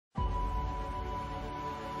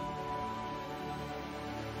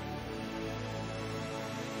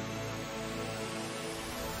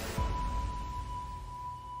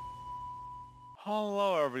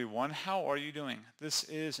Hello everyone, how are you doing? This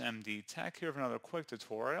is MD Tech here for another quick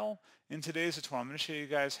tutorial. In today's tutorial, I'm going to show you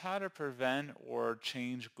guys how to prevent or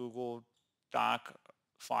change Google Doc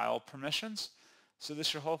file permissions. So this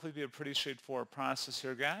should hopefully be a pretty straightforward process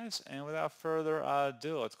here, guys. And without further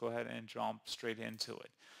ado, let's go ahead and jump straight into it.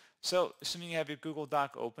 So assuming you have your Google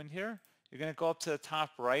Doc open here, you're going to go up to the top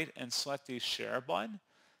right and select the Share button.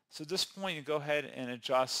 So at this point, you go ahead and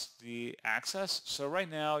adjust the access. So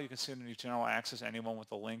right now, you can see under general access, anyone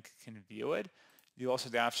with a link can view it. You also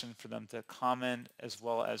have the option for them to comment as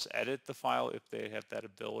well as edit the file if they have that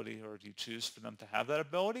ability, or if you choose for them to have that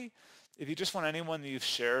ability. If you just want anyone that you've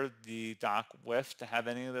shared the doc with to have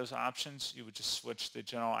any of those options, you would just switch the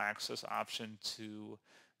general access option to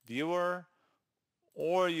viewer,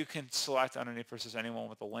 or you can select underneath versus anyone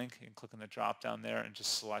with a link and click on the drop down there and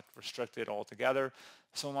just select restricted altogether.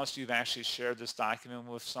 So unless you've actually shared this document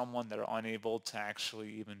with someone, that are unable to actually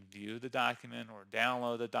even view the document or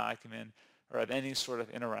download the document or have any sort of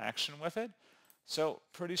interaction with it. So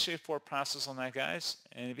pretty straightforward process on that, guys.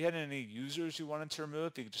 And if you had any users you wanted to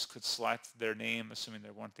remove, you just could select their name, assuming they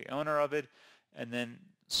weren't the owner of it, and then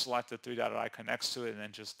select the three-dotted icon next to it and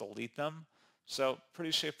then just delete them. So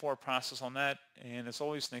pretty straightforward process on that. And as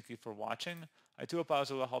always, thank you for watching. I do hope I was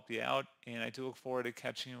able to help you out, and I do look forward to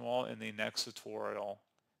catching you all in the next tutorial.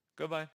 Goodbye.